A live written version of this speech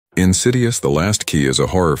Insidious: The Last Key is a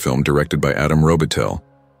horror film directed by Adam Robitel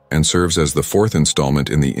and serves as the fourth installment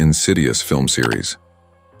in the Insidious film series.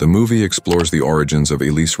 The movie explores the origins of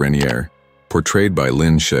Elise Raniere, portrayed by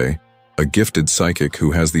Lynn Shay, a gifted psychic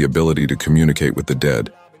who has the ability to communicate with the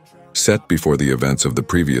dead. Set before the events of the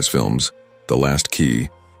previous films, The Last Key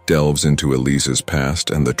delves into Elise's past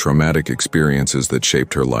and the traumatic experiences that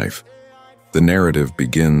shaped her life. The narrative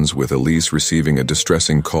begins with Elise receiving a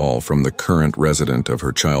distressing call from the current resident of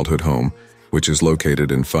her childhood home, which is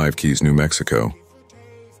located in Five Keys, New Mexico.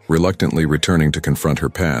 Reluctantly returning to confront her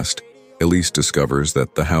past, Elise discovers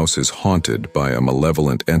that the house is haunted by a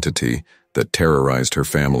malevolent entity that terrorized her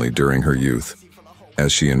family during her youth.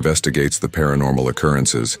 As she investigates the paranormal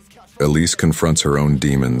occurrences, Elise confronts her own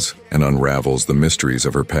demons and unravels the mysteries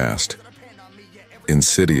of her past.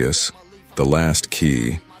 Insidious: The Last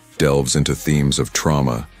Key delves into themes of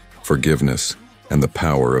trauma, forgiveness, and the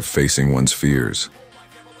power of facing one's fears.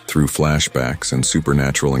 Through flashbacks and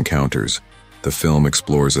supernatural encounters, the film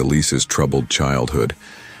explores Elise's troubled childhood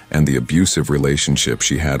and the abusive relationship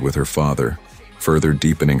she had with her father, further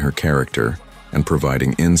deepening her character and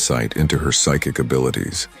providing insight into her psychic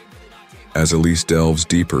abilities. As Elise delves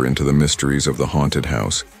deeper into the mysteries of the haunted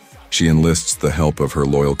house, she enlists the help of her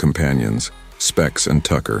loyal companions, Specs and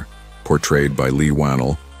Tucker, portrayed by Lee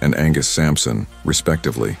Wannell and Angus Sampson,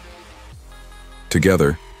 respectively.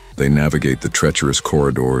 Together, they navigate the treacherous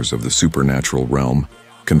corridors of the supernatural realm,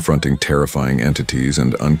 confronting terrifying entities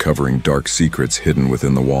and uncovering dark secrets hidden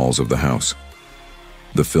within the walls of the house.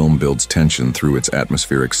 The film builds tension through its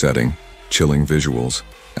atmospheric setting, chilling visuals,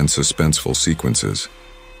 and suspenseful sequences.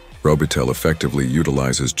 Robitel effectively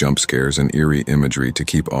utilizes jump scares and eerie imagery to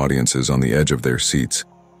keep audiences on the edge of their seats,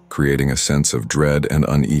 creating a sense of dread and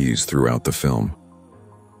unease throughout the film.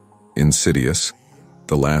 Insidious: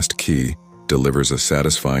 The Last Key delivers a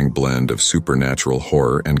satisfying blend of supernatural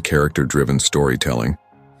horror and character-driven storytelling,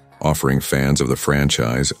 offering fans of the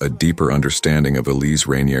franchise a deeper understanding of Elise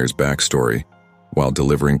Raniere's backstory, while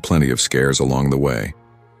delivering plenty of scares along the way.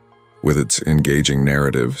 With its engaging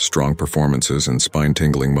narrative, strong performances, and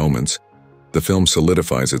spine-tingling moments, the film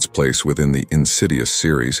solidifies its place within the Insidious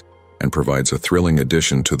series and provides a thrilling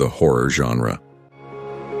addition to the horror genre.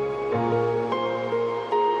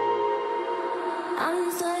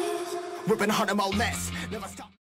 Ripping harder, more less. Never stop.